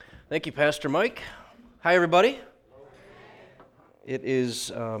Thank you, Pastor Mike. Hi, everybody. It is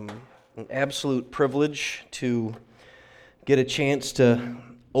an absolute privilege to get a chance to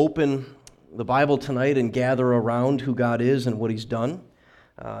open the Bible tonight and gather around who God is and what He's done.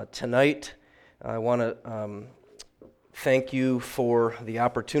 Tonight, I want to thank you for the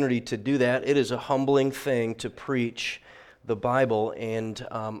opportunity to do that. It is a humbling thing to preach the Bible, and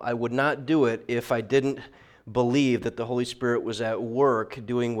I would not do it if I didn't believe that the Holy Spirit was at work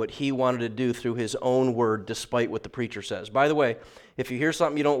doing what He wanted to do through His own word, despite what the preacher says. By the way, if you hear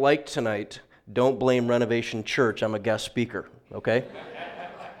something you don't like tonight, don't blame Renovation Church. I'm a guest speaker, okay?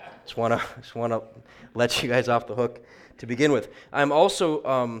 Just want to let you guys off the hook to begin with. I'm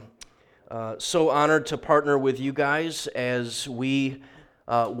also so honored to partner with you guys as we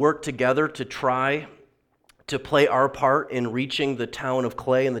work together to try to play our part in reaching the town of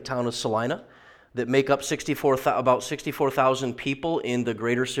Clay and the town of Salina, that make up about 64,000 people in the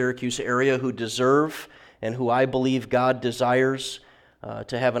greater Syracuse area who deserve and who I believe God desires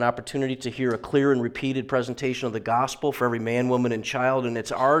to have an opportunity to hear a clear and repeated presentation of the gospel for every man, woman, and child. And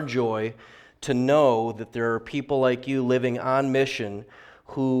it's our joy to know that there are people like you living on mission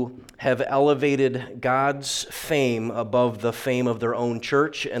who have elevated God's fame above the fame of their own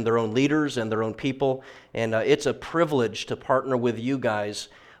church and their own leaders and their own people. And it's a privilege to partner with you guys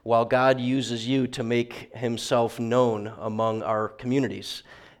while God uses you to make Himself known among our communities.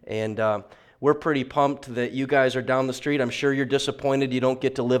 And we're pretty pumped that you guys are down the street. I'm sure you're disappointed you don't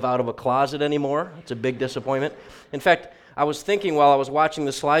get to live out of a closet anymore. It's a big disappointment. In fact, I was thinking while I was watching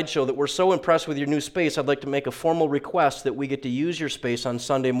the slideshow that we're so impressed with your new space, I'd like to make a formal request that we get to use your space on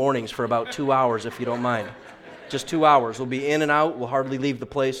Sunday mornings for about 2 hours, if you don't mind. Just 2 hours. We'll be in and out. We'll hardly leave the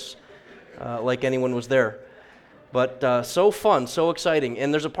place like anyone was there. But so fun, so exciting.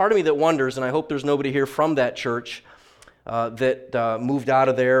 And there's a part of me that wonders, and I hope there's nobody here from that church that moved out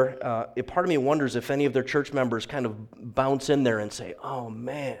of there. A part of me wonders if any of their church members kind of bounce in there and say, oh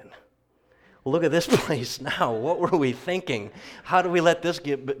man, look at this place now. What were we thinking? How do we let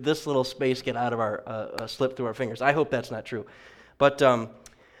this little space get out of our, slip through our fingers? I hope that's not true. But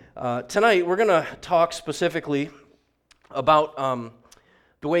tonight we're going to talk specifically about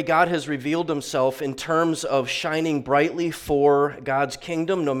the way God has revealed Himself in terms of shining brightly for God's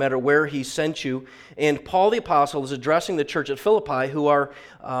kingdom, no matter where He sent you. And Paul the Apostle is addressing the church at Philippi who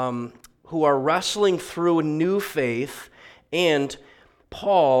are wrestling through a new faith, and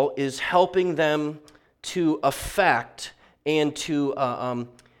Paul is helping them to affect and to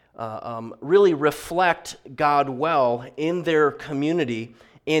really reflect God well in their community,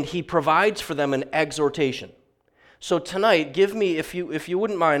 and he provides for them an exhortation. So tonight, give me, if you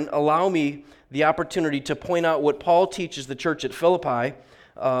wouldn't mind, allow me the opportunity to point out what Paul teaches the church at Philippi,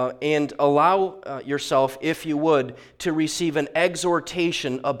 and allow yourself, if you would, to receive an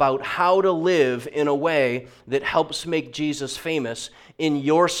exhortation about how to live in a way that helps make Jesus famous in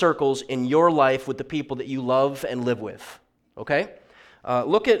your circles, in your life, with the people that you love and live with. Okay?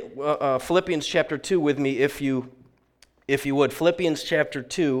 Look at Philippians chapter 2 with me, if you would. Philippians chapter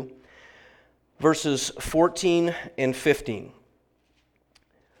 2. Verses 14 and 15.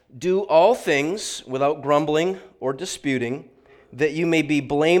 Do all things without grumbling or disputing, that you may be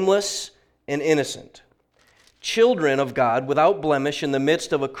blameless and innocent, children of God without blemish in the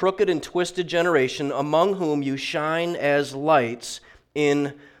midst of a crooked and twisted generation, among whom you shine as lights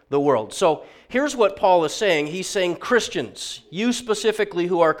in the world. So here's what Paul is saying. He's saying, Christians, you specifically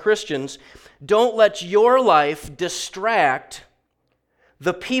who are Christians, don't let your life distract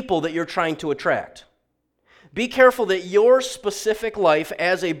the people that you're trying to attract. Be careful that your specific life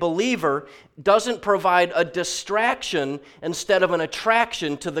as a believer doesn't provide a distraction instead of an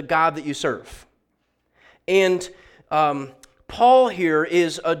attraction to the God that you serve. And Paul here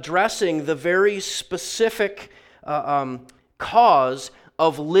is addressing the very specific cause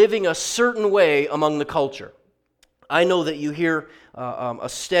of living a certain way among the culture. I know that you hear a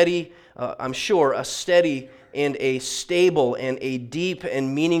steady and a stable and a deep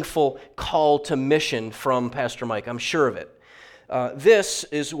and meaningful call to mission from Pastor Mike. I'm sure of it. This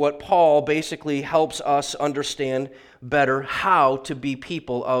is what Paul basically helps us understand better how to be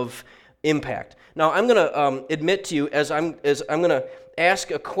people of impact. Now, I'm going to admit to you as I'm going to ask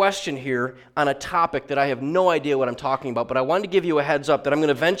a question here on a topic that I have no idea what I'm talking about, but I wanted to give you a heads up that I'm going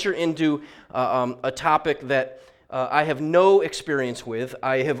to venture into a topic that I have no experience with.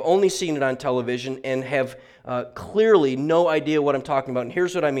 I have only seen it on television and have clearly no idea what I'm talking about. And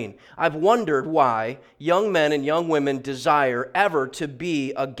here's what I mean. I've wondered why young men and young women desire ever to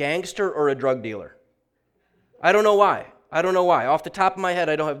be a gangster or a drug dealer. I don't know why. I don't know why. Off the top of my head,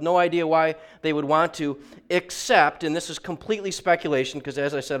 I don't have no idea why they would want to, except, and this is completely speculation, because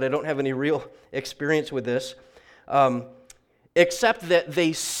as I said, I don't have any real experience with this, except that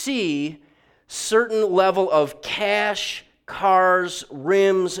they see certain level of cash, cars,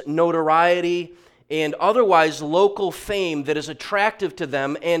 rims, notoriety, and otherwise local fame that is attractive to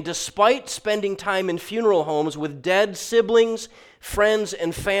them, and despite spending time in funeral homes with dead siblings, friends,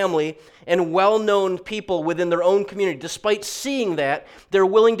 and family, and well-known people within their own community, despite seeing that, they're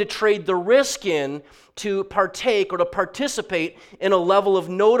willing to trade the risk in to partake or to participate in a level of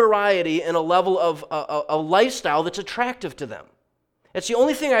notoriety and a level of a lifestyle that's attractive to them. That's the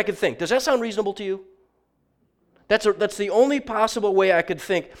only thing I could think. Does that sound reasonable to you? That's the only possible way I could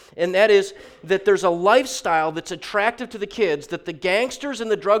think, and that is that there's a lifestyle that's attractive to the kids, that the gangsters and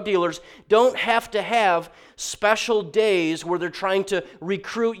the drug dealers don't have to have special days where they're trying to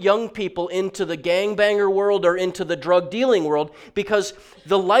recruit young people into the gangbanger world or into the drug dealing world, because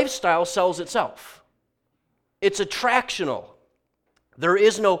the lifestyle sells itself. It's attractional. There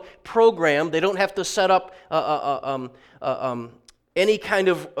is no program. They don't have to set up any kind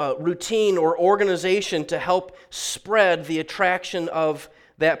of routine or organization to help spread the attraction of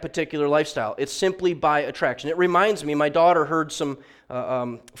that particular lifestyle. It's simply by attraction. It reminds me, my daughter heard some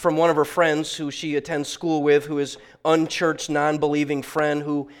from one of her friends who she attends school with, who is unchurched, non-believing friend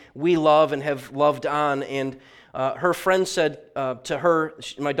who we love and have loved on. And her friend said to her,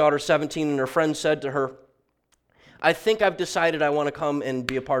 my daughter's 17, and her friend said to her, "I think I've decided I want to come and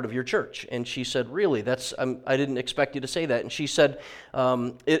be a part of your church." And she said, "Really? I didn't expect you to say that." And she said,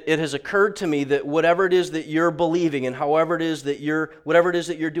 it has occurred to me that whatever it is that you're believing and whatever it is that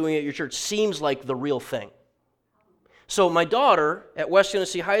you're doing at your church seems like the real thing. So my daughter at West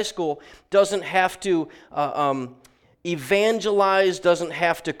Genesee High School doesn't have to evangelize, doesn't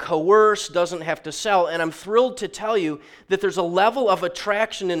have to coerce, doesn't have to sell. And I'm thrilled to tell you that there's a level of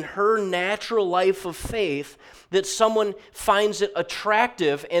attraction in her natural life of faith that someone finds it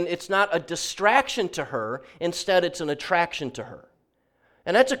attractive, and it's not a distraction to her. Instead, it's an attraction to her.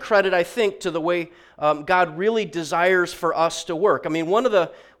 And that's a credit, I think, to the way God really desires for us to work. I mean, one of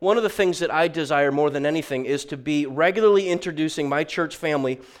the things that I desire more than anything is to be regularly introducing my church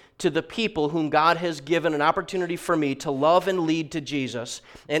family to the people whom God has given an opportunity for me to love and lead to Jesus.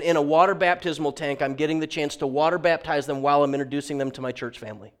 And in a water baptismal tank, I'm getting the chance to water baptize them while I'm introducing them to my church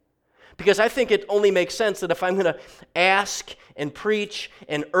family. Because I think it only makes sense that if I'm going to ask and preach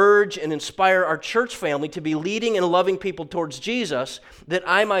and urge and inspire our church family to be leading and loving people towards Jesus, that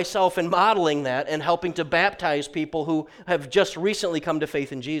I myself am modeling that and helping to baptize people who have just recently come to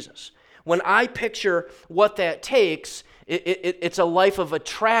faith in Jesus. When I picture what that takes, it's a life of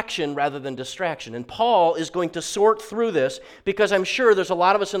attraction rather than distraction. And Paul is going to sort through this, because I'm sure there's a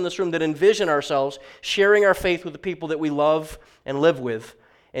lot of us in this room that envision ourselves sharing our faith with the people that we love and live with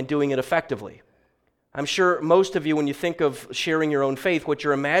and doing it effectively. I'm sure most of you, when you think of sharing your own faith, what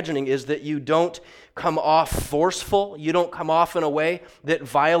you're imagining is that you don't come off forceful, you don't come off in a way that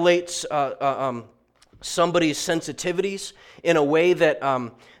violates somebody's sensitivities, in a way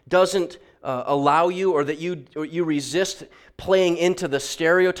that doesn't allow you, or that you resist playing into the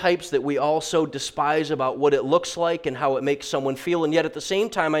stereotypes that we all so despise about what it looks like and how it makes someone feel. And yet at the same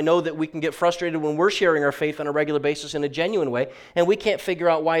time, I know that we can get frustrated when we're sharing our faith on a regular basis in a genuine way, and we can't figure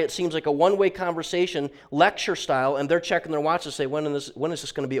out why it seems like a one-way conversation, lecture style, and they're checking their watch to say, when is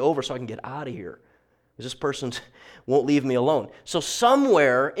this going to be over so I can get out of here? Because this person won't leave me alone. So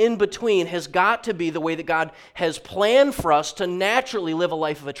somewhere in between has got to be the way that God has planned for us to naturally live a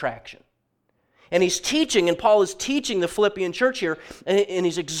life of attraction. And he's teaching, and Paul is teaching the Philippian church here, and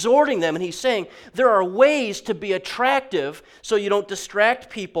he's exhorting them, and he's saying there are ways to be attractive so you don't distract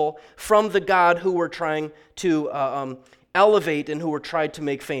people from the God who we're trying to elevate and who we're trying to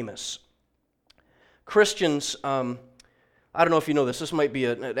make famous. Christians, I don't know if you know this. This might be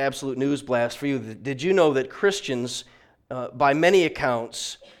an absolute news blast for you. Did you know that Christians, by many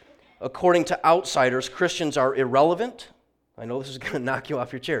accounts, according to outsiders, Christians are irrelevant? I know this is going to knock you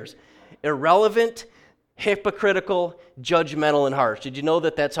off your chairs. Irrelevant, hypocritical, judgmental, and harsh. Did you know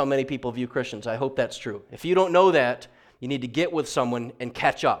that that's how many people view Christians? I hope that's true. If you don't know that, you need to get with someone and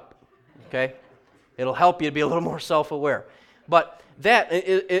catch up, okay? It'll help you to be a little more self-aware. But that,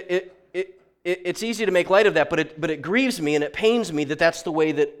 it's easy to make light of that, but it grieves me and it pains me that that's the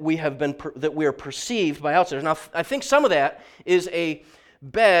way that we are perceived by outsiders. Now, I think some of that is a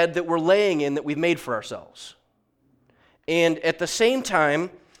bed that we're laying in that we've made for ourselves. And at the same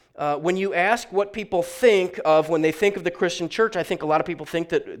time, when you ask what people think of when they think of the Christian church, I think a lot of people think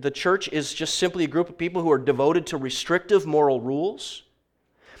that the church is just simply a group of people who are devoted to restrictive moral rules,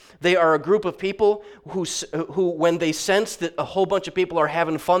 They are a group of people who, when they sense that a whole bunch of people are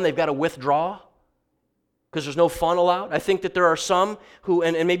having fun, they've got to withdraw because there's no fun allowed. I think that there are some who,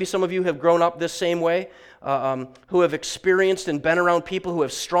 and maybe some of you have grown up this same way, who have experienced and been around people who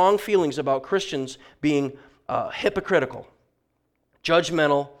have strong feelings about Christians being hypocritical,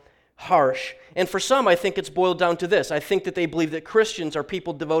 judgmental, harsh. And for some, I think it's boiled down to this. I think that they believe that Christians are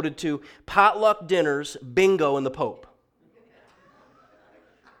people devoted to potluck dinners, bingo, and the Pope.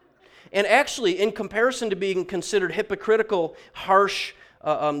 And actually, in comparison to being considered hypocritical, harsh,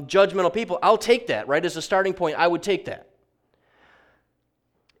 judgmental people, I'll take that, right? As a starting point, I would take that.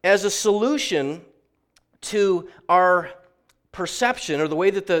 As a solution to our perception, or the way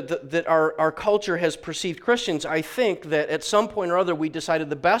that that our culture has perceived Christians, I think that at some point or other we decided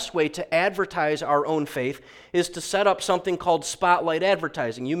the best way to advertise our own faith is to set up something called spotlight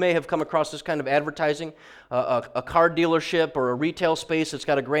advertising. You may have come across this kind of advertising, a car dealership or a retail space that's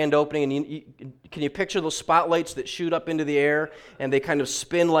got a grand opening, and can you picture those spotlights that shoot up into the air and they kind of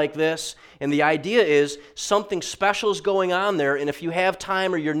spin like this? And the idea is something special is going on there, and if you have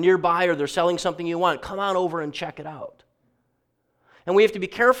time or you're nearby or they're selling something you want, come on over and check it out. And we have to be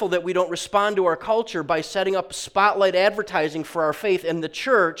careful that we don't respond to our culture by setting up spotlight advertising for our faith, and the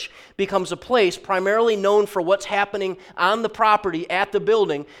church becomes a place primarily known for what's happening on the property at the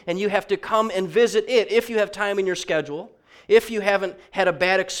building, and you have to come and visit it if you have time in your schedule, if you haven't had a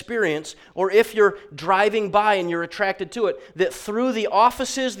bad experience, or if you're driving by and you're attracted to it, that through the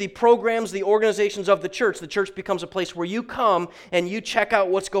offices, the programs, the organizations of the church becomes a place where you come and you check out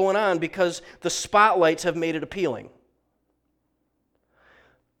what's going on because the spotlights have made it appealing.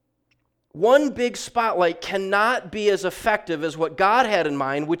 One big spotlight cannot be as effective as what God had in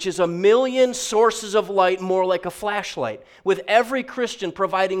mind, which is a million sources of light, more like a flashlight, with every Christian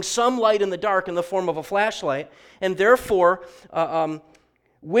providing some light in the dark in the form of a flashlight. And therefore,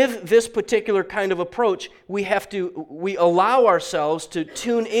 with this particular kind of approach, we allow ourselves to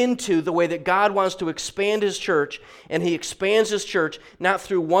tune into the way that God wants to expand His church, and He expands His church not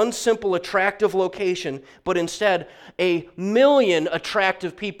through one simple attractive location, but instead a million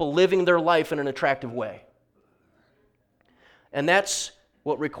attractive people living their life in an attractive way. And that's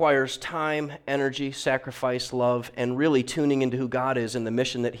what requires time, energy, sacrifice, love, and really tuning into who God is and the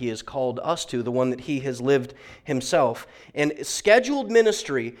mission that He has called us to, the one that He has lived Himself. And scheduled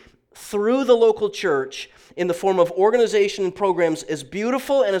ministry through the local church in the form of organization and programs, as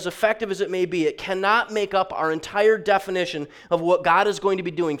beautiful and as effective as it may be, it cannot make up our entire definition of what God is going to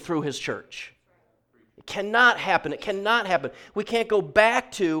be doing through His church. It cannot happen. It cannot happen. We can't go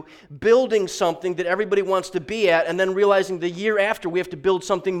back to building something that everybody wants to be at and then realizing the year after we have to build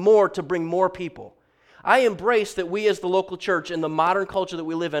something more to bring more people. I embrace that we as the local church in the modern culture that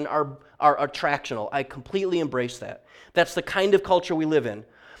we live in are attractional. I completely embrace that. That's the kind of culture we live in.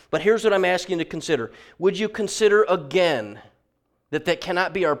 But here's what I'm asking you to consider. Would you consider again that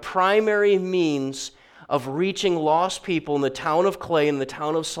cannot be our primary means of reaching lost people in the town of Clay and the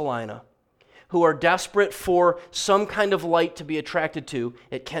town of Salina, who are desperate for some kind of light to be attracted to?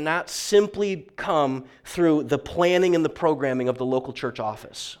 It cannot simply come through the planning and the programming of the local church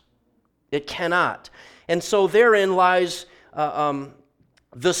office. It cannot. And so therein lies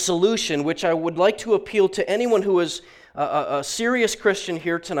the solution, which I would like to appeal to anyone who is a serious Christian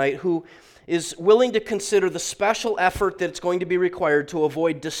here tonight, who is willing to consider the special effort that's going to be required to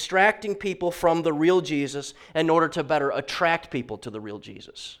avoid distracting people from the real Jesus in order to better attract people to the real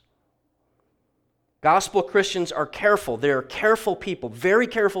Jesus. Gospel Christians are careful. They're careful people, very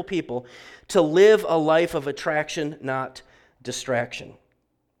careful people, to live a life of attraction, not distraction.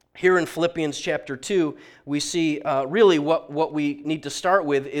 Here in Philippians chapter 2, we see really what we need to start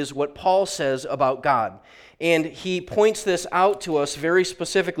with is what Paul says about God. And he points this out to us very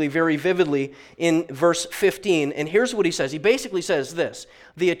specifically, very vividly in verse 15. And here's what he says. He basically says this: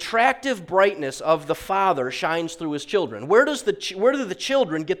 the attractive brightness of the Father shines through His children. Where do the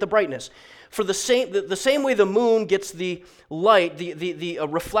children get the brightness? For the same way the moon gets the light, the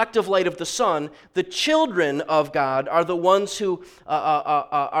reflective light of the sun, the children of God are the ones who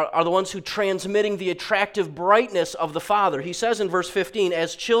transmitting the attractive brightness of the Father. He says in verse 15,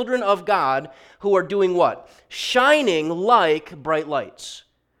 as children of God who are doing what? Shining like bright lights.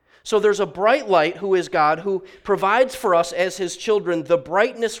 So there's a bright light who is God, who provides for us as His children the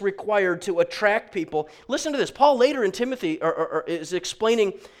brightness required to attract people. Listen to this. Paul later in Timothy is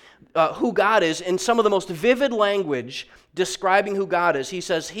explaining who God is in some of the most vivid language describing who God is. He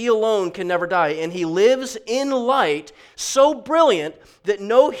says He alone can never die, and He lives in light so brilliant that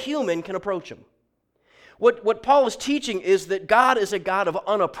no human can approach Him. What Paul is teaching is that God is a God of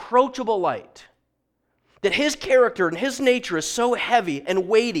unapproachable light. That his character and his nature is so heavy and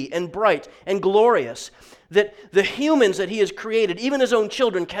weighty and bright and glorious that the humans that he has created, even his own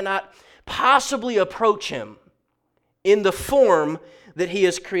children, cannot possibly approach him in the form that he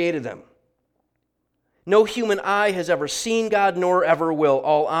has created them. No human eye has ever seen God, nor ever will.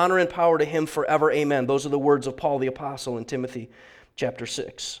 All honor and power to him forever. Amen. Those are the words of Paul the Apostle in Timothy chapter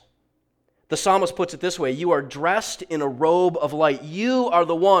 6. The psalmist puts it this way: you are dressed in a robe of light. You are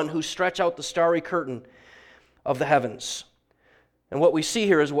the one who stretch out the starry curtain of the heavens. And what we see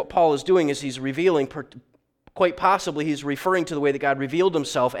here is what Paul is doing is he's revealing, quite possibly he's referring to the way that God revealed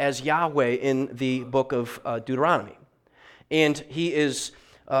himself as Yahweh in the book of Deuteronomy. And he is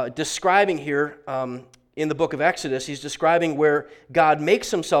describing here in the book of Exodus, he's describing where God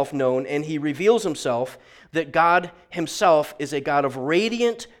makes himself known and he reveals himself, that God himself is a God of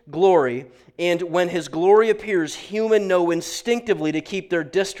radiant glory, and when his glory appears, humans know instinctively to keep their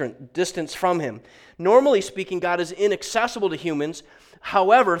distance from him. Normally speaking, God is inaccessible to humans.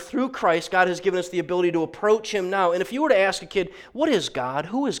 However, through Christ, God has given us the ability to approach him now. And if you were to ask a kid, what is God?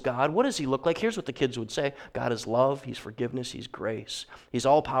 Who is God? What does he look like? Here's what the kids would say. God is love, he's forgiveness, he's grace. He's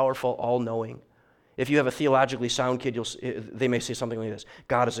all-powerful, all-knowing. If you have a theologically sound kid, they may say something like this: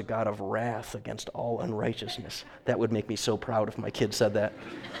 God is a God of wrath against all unrighteousness. That would make me so proud if my kid said that.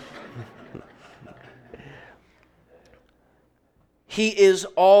 He is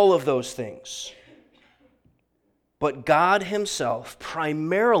all of those things. But God himself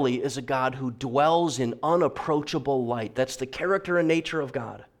primarily is a God who dwells in unapproachable light. That's the character and nature of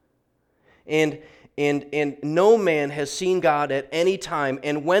God. And no man has seen God at any time.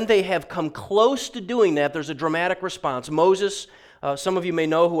 And when they have come close to doing that, there's a dramatic response. Moses, some of you may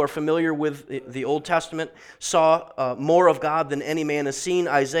know who are familiar with the Old Testament, saw more of God than any man has seen.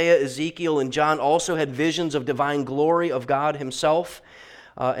 Isaiah, Ezekiel, and John also had visions of divine glory of God himself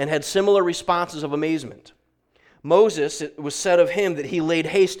and had similar responses of amazement. Moses, it was said of him that he laid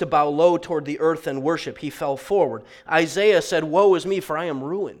haste to bow low toward the earth and worship. He fell forward. Isaiah said, woe is me, for I am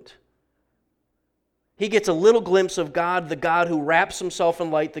ruined. He gets a little glimpse of God, the God who wraps himself in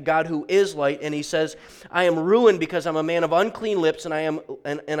light, the God who is light, and he says, I am ruined because I'm a man of unclean lips, and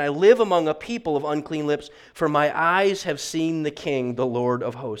I live among a people of unclean lips, for my eyes have seen the King, the Lord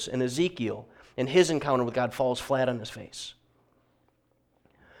of hosts. And Ezekiel, in his encounter with God, falls flat on his face.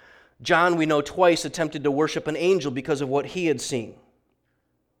 John, we know, twice attempted to worship an angel because of what he had seen.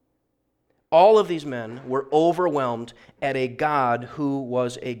 All of these men were overwhelmed at a God who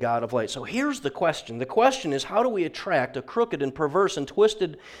was a God of light. So here's the question. The question is, how do we attract a crooked and perverse and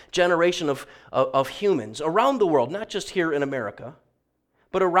twisted generation of humans around the world, not just here in America,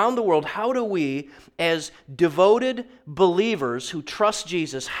 but around the world? How do we, as devoted believers who trust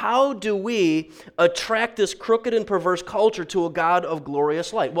Jesus, how do we attract this crooked and perverse culture to a God of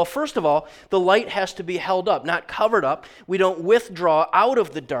glorious light? Well, first of all, the light has to be held up, not covered up. We don't withdraw out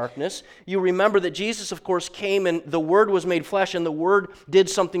of the darkness. You remember that Jesus, of course, came and the Word was made flesh, and the Word did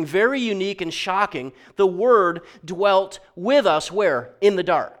something very unique and shocking. The Word dwelt with us where? In the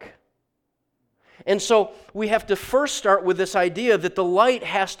dark. And so we have to first start with this idea that the light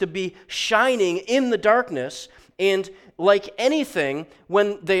has to be shining in the darkness, and like anything,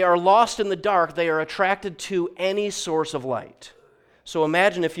 when they are lost in the dark, they are attracted to any source of light. So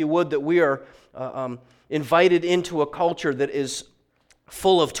imagine, if you would, that we are invited into a culture that is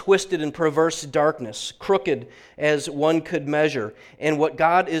full of twisted and perverse darkness, crooked as one could measure. And what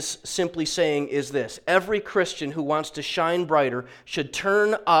God is simply saying is this: every Christian who wants to shine brighter should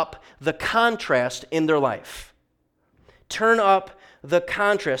turn up the contrast in their life. Turn up the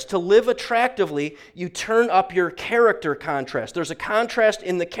contrast. To live attractively, you turn up your character contrast. There's a contrast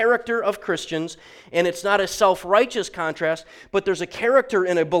in the character of Christians, and it's not a self-righteous contrast, but there's a character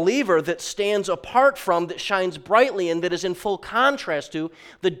in a believer that stands apart from, that shines brightly, and that is in full contrast to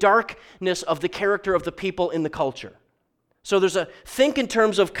the darkness of the character of the people in the culture. So think in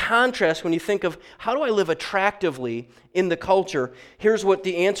terms of contrast when you think of, how do I live attractively in the culture? Here's what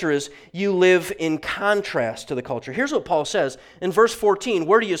the answer is: you live in contrast to the culture. Here's what Paul says in verse 14.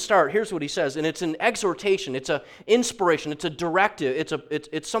 Where do you start? Here's what he says, and it's an exhortation, it's an inspiration, it's a directive,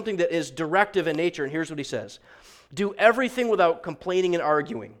 it's something that is directive in nature, and here's what he says: do everything without complaining and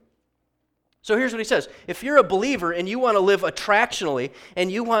arguing. So here's what he says. If you're a believer and you want to live attractionally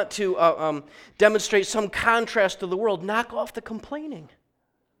and you want to demonstrate some contrast to the world, knock off the complaining.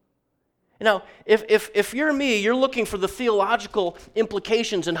 Now, if you're me, you're looking for the theological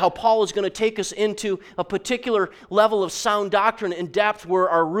implications and how Paul is going to take us into a particular level of sound doctrine in depth where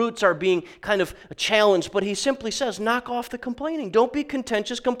our roots are being kind of challenged. But he simply says, knock off the complaining. Don't be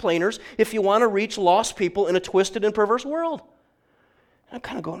contentious complainers if you want to reach lost people in a twisted and perverse world. I'm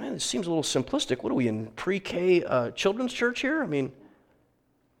kind of going, man, this seems a little simplistic. What are we in pre-K children's church here? I mean,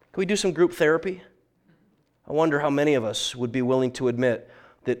 can we do some group therapy? I wonder how many of us would be willing to admit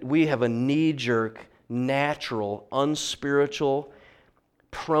that we have a knee-jerk, natural, unspiritual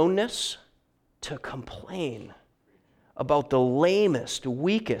proneness to complain about the lamest,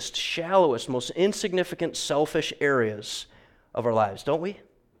 weakest, shallowest, most insignificant, selfish areas of our lives, don't we?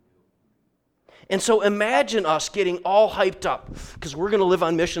 And so imagine us getting all hyped up because we're going to live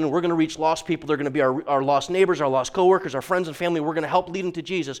on mission and we're going to reach lost people. They're going to be our lost neighbors, our lost coworkers, our friends and family. We're going to help lead them to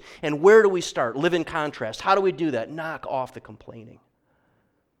Jesus. And where do we start? Live in contrast. How do we do that? Knock off the complaining.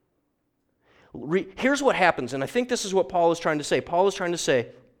 Here's what happens, and I think this is what Paul is trying to say. Paul is trying to say,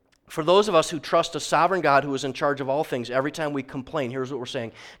 for those of us who trust a sovereign God who is in charge of all things, every time we complain, here's what we're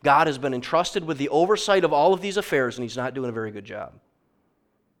saying. God has been entrusted with the oversight of all of these affairs, and he's not doing a very good job.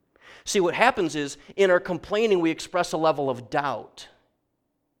 See, what happens is, in our complaining, we express a level of doubt.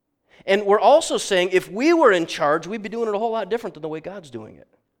 And we're also saying, if we were in charge, we'd be doing it a whole lot different than the way God's doing it.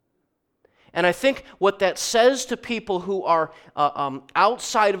 And I think what that says to people who are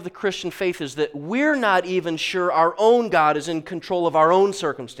outside of the Christian faith is that we're not even sure our own God is in control of our own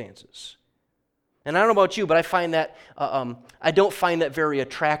circumstances. And I don't know about you, but I find that I don't find that very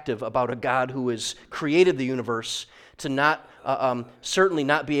attractive about a God who has created the universe to not certainly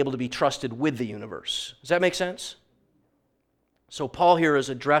not be able to be trusted with the universe. Does that make sense? So Paul here is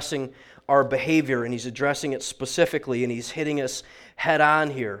addressing our behavior, and he's addressing it specifically, and he's hitting us head on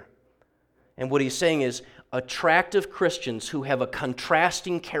here. And what he's saying is, attractive Christians who have a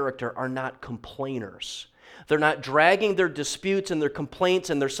contrasting character are not complainers. They're not dragging their disputes and their complaints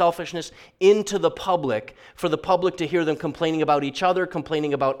and their selfishness into the public for the public to hear them complaining about each other,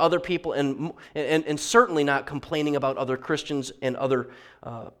 complaining about other people, and certainly not complaining about other Christians and other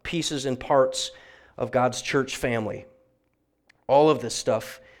pieces and parts of God's church family. All of this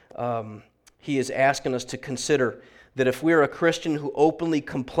stuff, he is asking us to consider that if we're a Christian who openly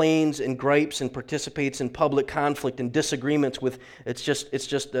complains and gripes and participates in public conflict and disagreements with, it's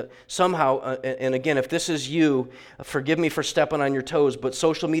just somehow, and again, if this is you, forgive me for stepping on your toes, but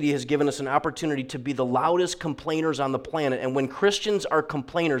social media has given us an opportunity to be the loudest complainers on the planet. And when Christians are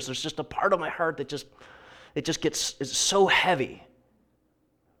complainers, there's just a part of my heart that it's so heavy.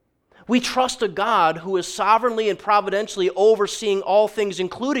 We trust a God who is sovereignly and providentially overseeing all things,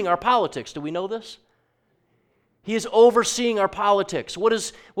 including our politics. Do we know this? He is overseeing our politics. What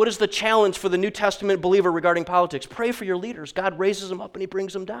is the challenge for the New Testament believer regarding politics? Pray for your leaders. God raises them up and he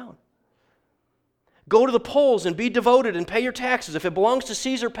brings them down. Go to the polls and be devoted and pay your taxes. If it belongs to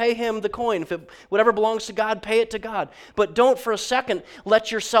Caesar, pay him the coin. If whatever belongs to God, pay it to God. But don't for a second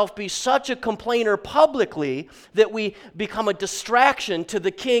let yourself be such a complainer publicly that we become a distraction to the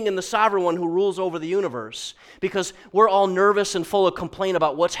king and the sovereign one who rules over the universe, because we're all nervous and full of complaint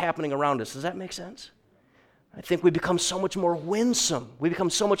about what's happening around us. Does that make sense? I think we become so much more winsome. We become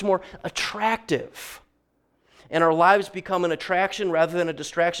so much more attractive. And our lives become an attraction rather than a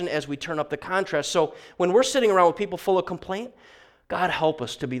distraction as we turn up the contrast. So when we're sitting around with people full of complaint, God help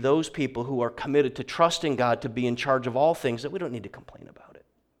us to be those people who are committed to trusting God to be in charge of all things, that we don't need to complain about it.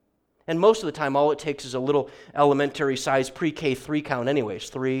 And most of the time, all it takes is a little elementary size pre-K 3 count anyways.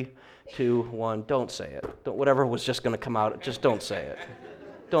 3, 2, 1. Don't say it. Whatever was just going to come out, just don't say it.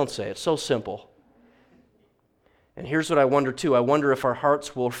 Don't say it. It's so simple. And here's what I wonder too. I wonder if our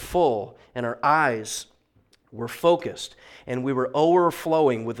hearts were full and our eyes were focused and we were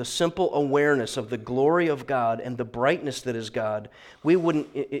overflowing with a simple awareness of the glory of God and the brightness that is God. We wouldn't,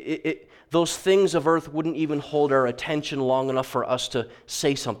 those things of earth wouldn't even hold our attention long enough for us to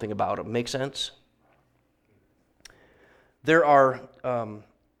say something about them. Make sense? There are,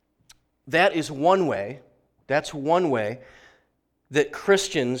 that's one way that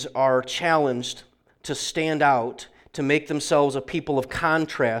Christians are challenged to stand out, to make themselves a people of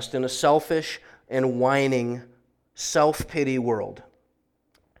contrast in a selfish and whining, self-pity world.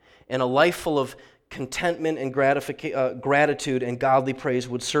 And a life full of contentment and gratitude and godly praise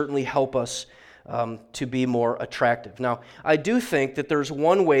would certainly help us to be more attractive. Now, I do think that there's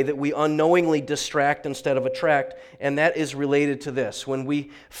one way that we unknowingly distract instead of attract, and that is related to this. When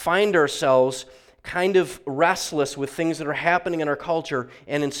we find ourselves kind of restless with things that are happening in our culture,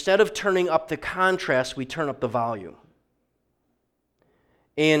 and instead of turning up the contrast, we turn up the volume.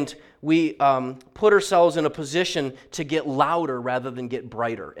 And we put ourselves in a position to get louder rather than get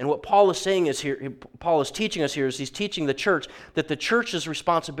brighter. And what Paul is saying is here, Paul is teaching us here, is he's teaching the church that the church's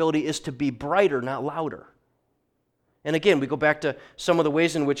responsibility is to be brighter, not louder. And again, we go back to some of the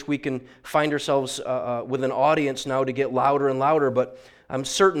ways in which we can find ourselves with an audience now to get louder and louder, but I'm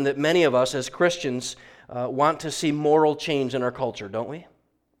certain that many of us as Christians want to see moral change in our culture, don't we?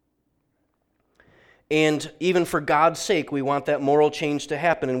 And even for God's sake, we want that moral change to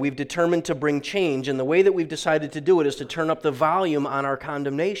happen, and we've determined to bring change, and the way that we've decided to do it is to turn up the volume on our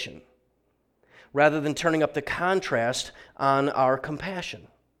condemnation, rather than turning up the contrast on our compassion.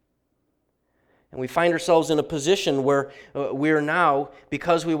 And we find ourselves in a position where we are now,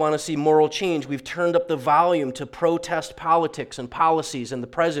 because we want to see moral change, we've turned up the volume to protest politics and policies and the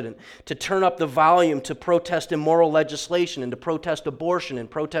president, to turn up the volume to protest immoral legislation and to protest abortion and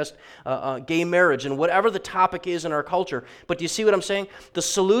protest gay marriage and whatever the topic is in our culture. But do you see what I'm saying? The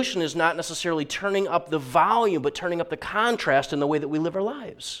solution is not necessarily turning up the volume, but turning up the contrast in the way that we live our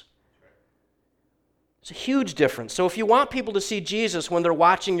lives. It's a huge difference. So if you want people to see Jesus when they're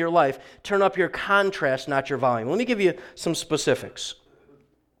watching your life, turn up your contrast, not your volume. Let me give you some specifics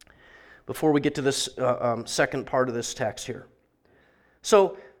before we get to this second part of this text here.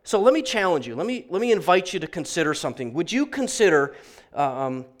 So let me challenge you. Let me invite you to consider something. Would you consider,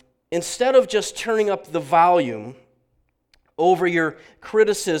 instead of just turning up the volume over your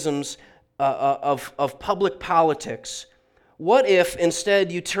criticisms of public politics, what if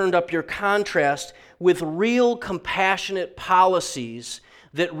instead you turned up your contrast with real compassionate policies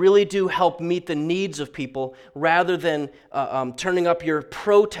that really do help meet the needs of people, rather than turning up your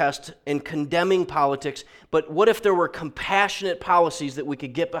protest and condemning politics? But what if there were compassionate policies that we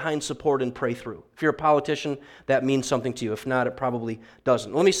could get behind, support, and pray through? If you're a politician, that means something to you. If not, it probably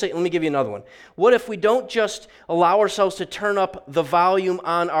doesn't. Let me give you another one. What if we don't just allow ourselves to turn up the volume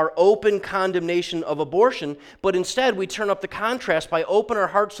on our open condemnation of abortion, but instead we turn up the contrast by opening our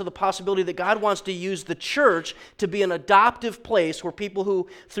hearts to the possibility that God wants to use the church to be an adoptive place where people who,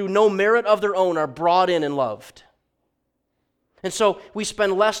 through no merit of their own, are brought in and loved? And so we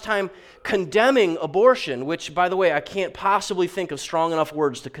spend less time condemning abortion, which, by the way, I can't possibly think of strong enough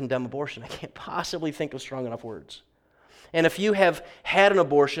words to condemn abortion. I can't possibly think of strong enough words. And if you have had an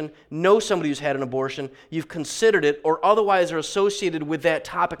abortion, know somebody who's had an abortion, you've considered it, or otherwise are associated with that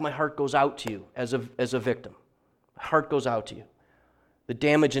topic, my heart goes out to you as a victim. My heart goes out to you. The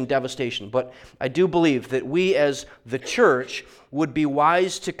damage and devastation. But I do believe that we as the church would be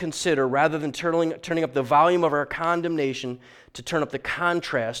wise to consider, rather than turning up the volume of our condemnation, to turn up the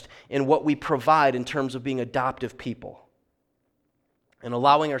contrast in what we provide in terms of being adoptive people and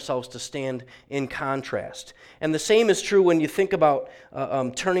allowing ourselves to stand in contrast. And the same is true when you think about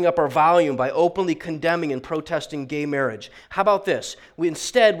turning up our volume by openly condemning and protesting gay marriage. How about this?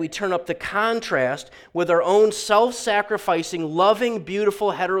 Instead, we turn up the contrast with our own self-sacrificing, loving,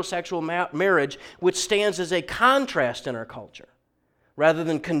 beautiful heterosexual marriage, which stands as a contrast in our culture, rather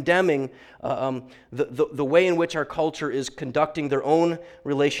than condemning the way in which our culture is conducting their own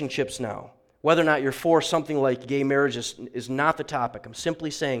relationships now. Whether or not you're for something like gay marriage is not the topic. I'm simply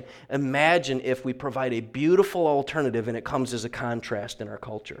saying, imagine if we provide a beautiful alternative and it comes as a contrast in our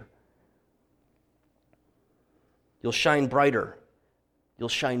culture. You'll shine brighter. You'll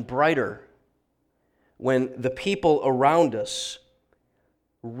shine brighter when the people around us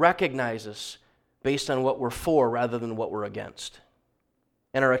recognize us based on what we're for rather than what we're against,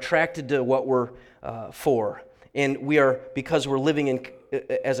 and are attracted to what we're for. And we are, because we're living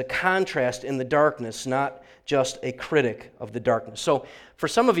as a contrast in the darkness, not just a critic of the darkness. So for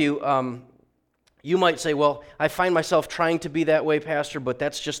some of you, you might say, well, I find myself trying to be that way, Pastor, but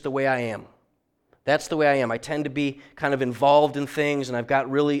that's just the way I am. That's the way I am. I tend to be kind of involved in things, and I've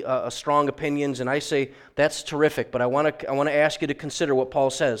got really strong opinions, and I say, that's terrific, but I want to ask you to consider what Paul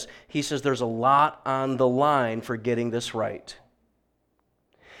says. He says there's a lot on the line for getting this right.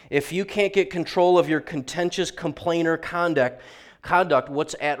 If you can't get control of your contentious complainer conduct,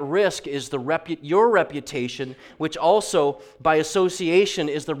 what's at risk is your reputation, which also, by association,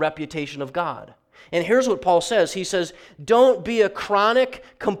 is the reputation of God. And here's what Paul says. He says, don't be a chronic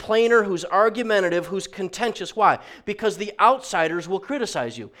complainer who's argumentative, who's contentious. Why? Because the outsiders will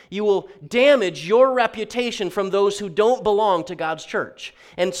criticize you. You will damage your reputation from those who don't belong to God's church.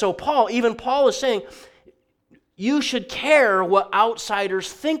 And so Paul is saying, you should care what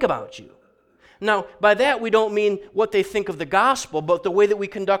outsiders think about you. Now, by that we don't mean what they think of the gospel, but the way that we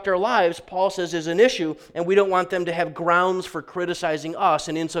conduct our lives, Paul says, is an issue, and we don't want them to have grounds for criticizing us,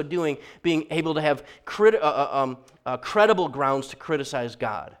 and in so doing, being able to have credible grounds to criticize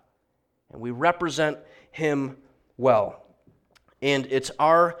God. And we represent Him well. And it's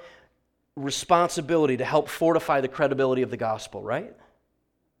our responsibility to help fortify the credibility of the gospel, right?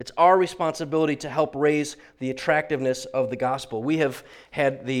 It's our responsibility to help raise the attractiveness of the gospel. We have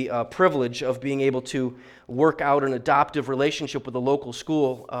had the privilege of being able to work out an adoptive relationship with a local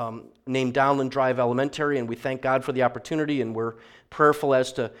school named Downland Drive Elementary, and we thank God for the opportunity, and we're prayerful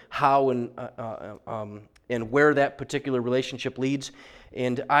as to how and where that particular relationship leads.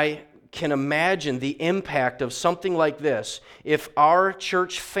 And I can imagine the impact of something like this if our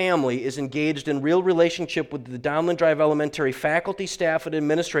church family is engaged in real relationship with the Downland Drive Elementary faculty, staff, and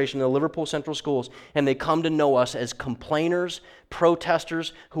administration in the Liverpool Central Schools, and they come to know us as complainers,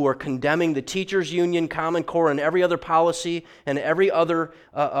 protesters who are condemning the teachers' union, Common Core, and every other policy and every other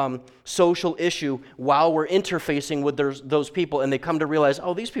social issue while we're interfacing with those people, and they come to realize,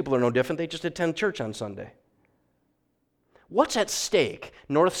 oh, these people are no different. They just attend church on Sunday. What's at stake?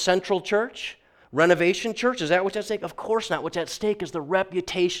 North Central Church? Renovation Church? Is that what's at stake? Of course not. What's at stake is the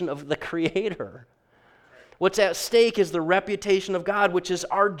reputation of the Creator. What's at stake is the reputation of God, which is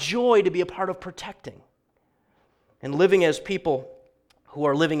our joy to be a part of protecting and living as people who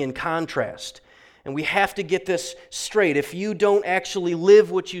are living in contrast. And we have to get this straight. If you don't actually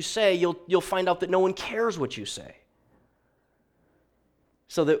live what you say, you'll find out that no one cares what you say.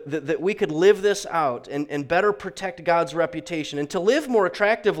 So that we could live this out and better protect God's reputation. And to live more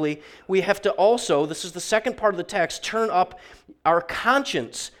attractively, we have to also, this is the second part of the text, turn up our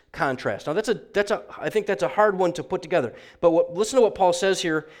conscience contrast. Now I think that's a hard one to put together. But listen to what Paul says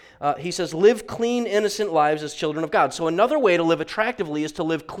here. He says, live clean, innocent lives as children of God. So another way to live attractively is to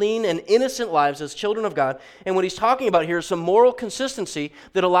live clean and innocent lives as children of God. And what he's talking about here is some moral consistency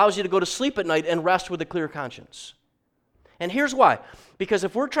that allows you to go to sleep at night and rest with a clear conscience. And here's why. Because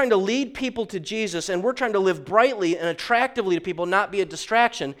if we're trying to lead people to Jesus and we're trying to live brightly and attractively to people, not be a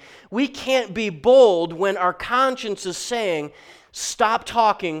distraction, we can't be bold when our conscience is saying, stop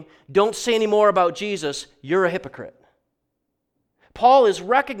talking, don't say any more about Jesus, you're a hypocrite. Paul is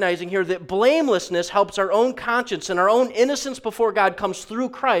recognizing here that blamelessness helps our own conscience, and our own innocence before God comes through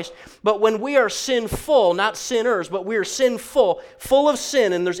Christ. But when we are sinful, not sinners, but we are sinful, full of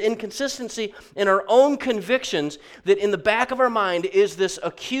sin, and there's inconsistency in our own convictions, that in the back of our mind is this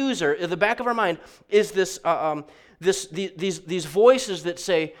accuser, in the back of our mind is these voices that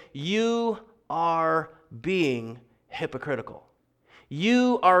say, you are being hypocritical.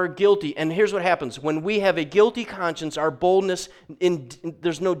 You are guilty. And here's what happens. When we have a guilty conscience, our boldness,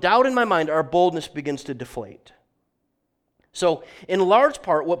 there's no doubt in my mind, our boldness begins to deflate. So in large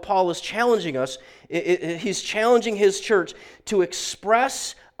part, what Paul is challenging us, he's challenging his church to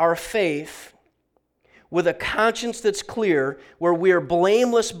express our faith with a conscience that's clear, where we are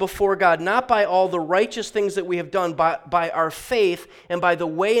blameless before God, not by all the righteous things that we have done, but by our faith and by the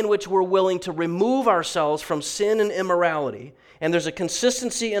way in which we're willing to remove ourselves from sin and immorality. And there's a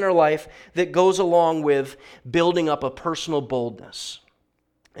consistency in our life that goes along with building up a personal boldness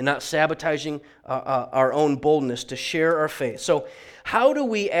and not sabotaging our own boldness to share our faith. So how do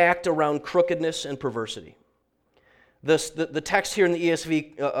we act around crookedness and perversity? The text here in the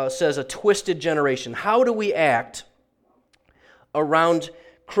ESV says a twisted generation. How do we act around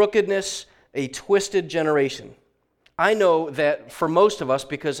crookedness, a twisted generation? I know that for most of us,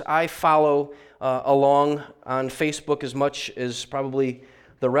 because I follow along on Facebook as much as probably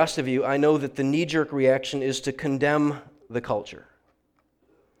the rest of you, I know that the knee-jerk reaction is to condemn the culture.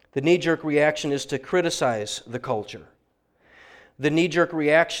 The knee-jerk reaction is to criticize the culture. The knee-jerk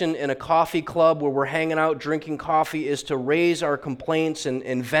reaction in a coffee club where we're hanging out drinking coffee is to raise our complaints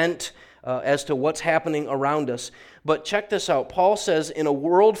and vent as to what's happening around us. But check this out. Paul says, in a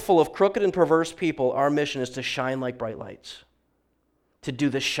world full of crooked and perverse people, our mission is to shine like bright lights, to do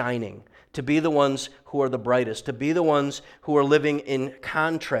the shining, to be the ones who are the brightest, to be the ones who are living in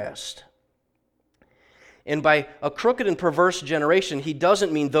contrast. And by a crooked and perverse generation, he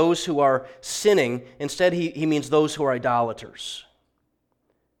doesn't mean those who are sinning. Instead, he means those who are idolaters.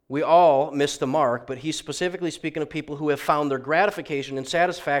 We all miss the mark, but he's specifically speaking of people who have found their gratification and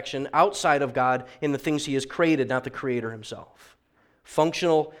satisfaction outside of God in the things he has created, not the Creator himself.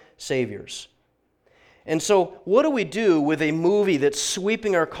 Functional saviors. And so what do we do with a movie that's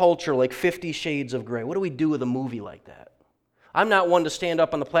sweeping our culture like 50 Shades of Grey? What do we do with a movie like that? I'm not one to stand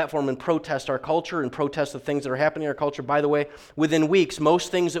up on the platform and protest our culture and protest the things that are happening in our culture. By the way, within weeks,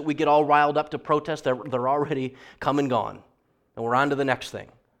 most things that we get all riled up to protest, they're already come and gone. And we're on to the next thing.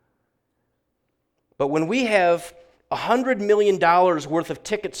 But when we have $100 million worth of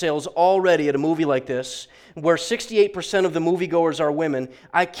ticket sales already at a movie like this, where 68% of the moviegoers are women,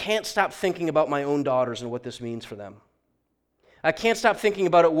 I can't stop thinking about my own daughters and what this means for them. I can't stop thinking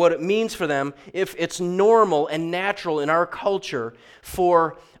about what it means for them if it's normal and natural in our culture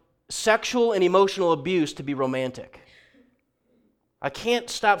for sexual and emotional abuse to be romantic. I can't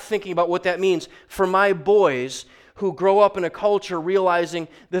stop thinking about what that means for my boys who grow up in a culture realizing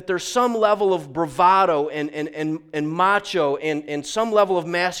that there's some level of bravado and macho and some level of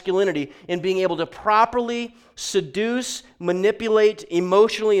masculinity in being able to properly seduce, manipulate,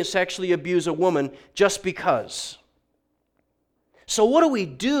 emotionally and sexually abuse a woman just because. So what do we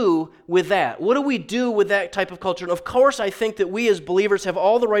do with that? What do we do with that type of culture? And of course, I think that we as believers have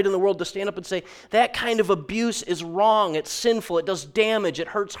all the right in the world to stand up and say, that kind of abuse is wrong, it's sinful, it does damage, it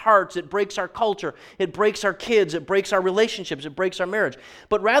hurts hearts, it breaks our culture, it breaks our kids, it breaks our relationships, it breaks our marriage.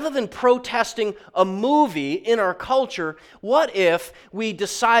 But rather than protesting a movie in our culture, what if we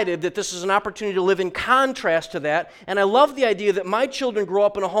decided that this is an opportunity to live in contrast to that? And I love the idea that my children grow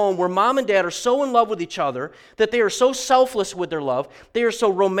up in a home where mom and dad are so in love with each other, that they are so selfless with their love, they are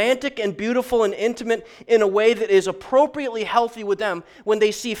so romantic and beautiful and intimate in a way that is appropriately healthy with them. When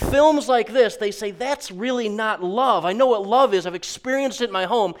they see films like this, they say, that's really not love. I know what love is. I've experienced it in my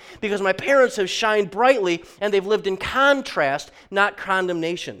home because my parents have shined brightly and they've lived in contrast, not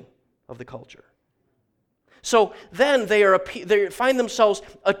condemnation of the culture. So then they find themselves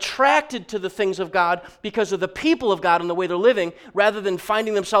attracted to the things of God because of the people of God and the way they're living, rather than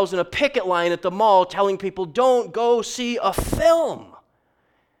finding themselves in a picket line at the mall telling people, don't go see a film.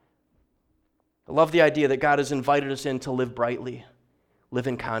 I love the idea that God has invited us in to live brightly, live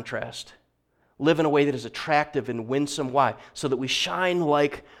in contrast, live in a way that is attractive and winsome. Why? So that we shine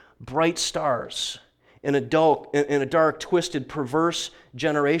like bright stars in a dark, twisted, perverse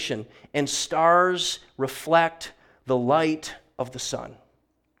generation. And stars reflect the light of the sun,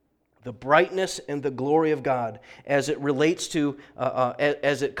 the brightness and the glory of God as it relates to,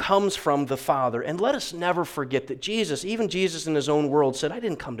 as it comes from the Father. And let us never forget that Jesus, even Jesus in his own world, said, I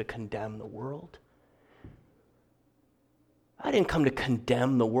didn't come to condemn the world. I didn't come to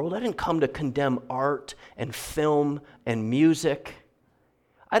condemn the world. I didn't come to condemn art and film and music.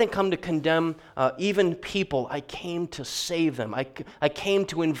 I didn't come to condemn even people. I came to save them. I came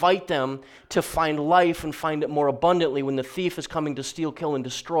to invite them to find life and find it more abundantly when the thief is coming to steal, kill, and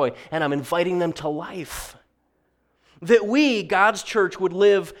destroy. And I'm inviting them to life. That we, God's church, would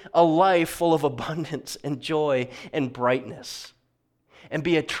live a life full of abundance and joy and brightness and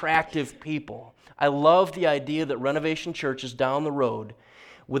be attractive people. I love the idea that Renovation Church is down the road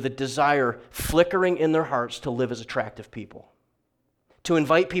with a desire flickering in their hearts to live as attractive people. To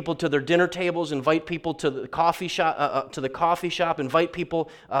invite people to their dinner tables, invite people to the coffee shop, invite people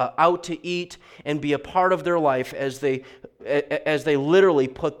out to eat, and be a part of their life as they literally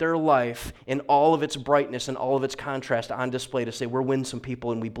put their life in all of its brightness and all of its contrast on display to say, we're winsome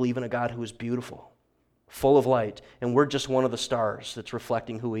people and we believe in a God who is beautiful, full of light, and we're just one of the stars that's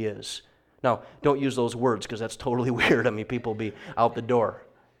reflecting who he is. Now, don't use those words because that's totally weird. I mean, people will be out the door.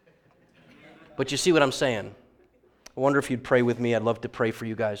 But you see what I'm saying? I wonder if you'd pray with me. I'd love to pray for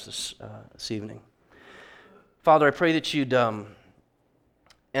you guys this evening. Father, I pray that you'd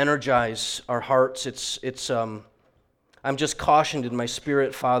energize our hearts. I'm just cautioned in my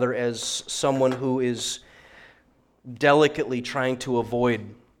spirit, Father, as someone who is delicately trying to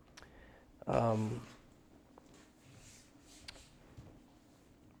avoid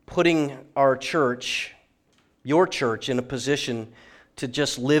putting our church, your church, in a position to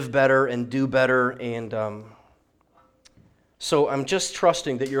just live better and do better. And so I'm just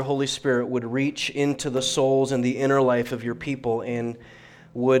trusting that your Holy Spirit would reach into the souls and the inner life of your people and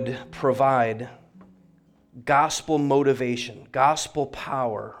would provide gospel motivation, gospel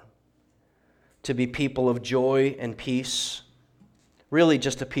power to be people of joy and peace, really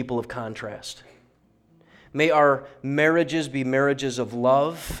just a people of contrast. May our marriages be marriages of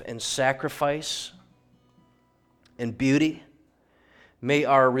love and sacrifice and beauty. May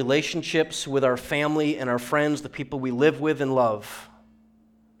our relationships with our family and our friends, the people we live with and love,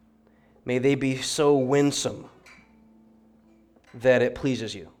 may they be so winsome that it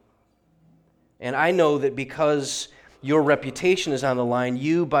pleases you. And I know that because your reputation is on the line,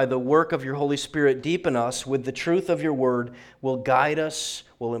 you, by the work of your Holy Spirit deep in us with the truth of your word, will guide us,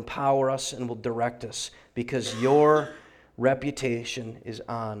 will empower us, and will direct us because your reputation is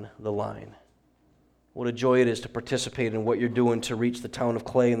on the line. What a joy it is to participate in what you're doing to reach the town of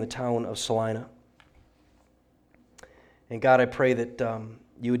Clay and the town of Salina. And God, I pray that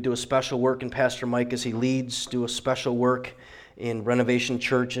you would do a special work in Pastor Mike as he leads, do a special work in Renovation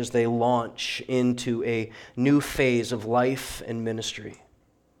Church as they launch into a new phase of life and ministry.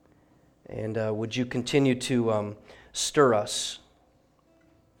 And would you continue to stir us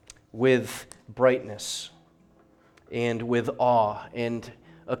with brightness and with awe, and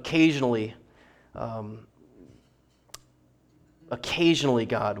occasionally, God,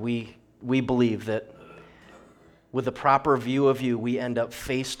 we believe that with a proper view of you, we end up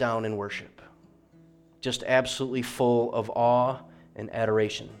face down in worship, just absolutely full of awe and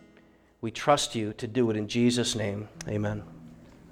adoration. We trust you to do it in Jesus' name. Amen.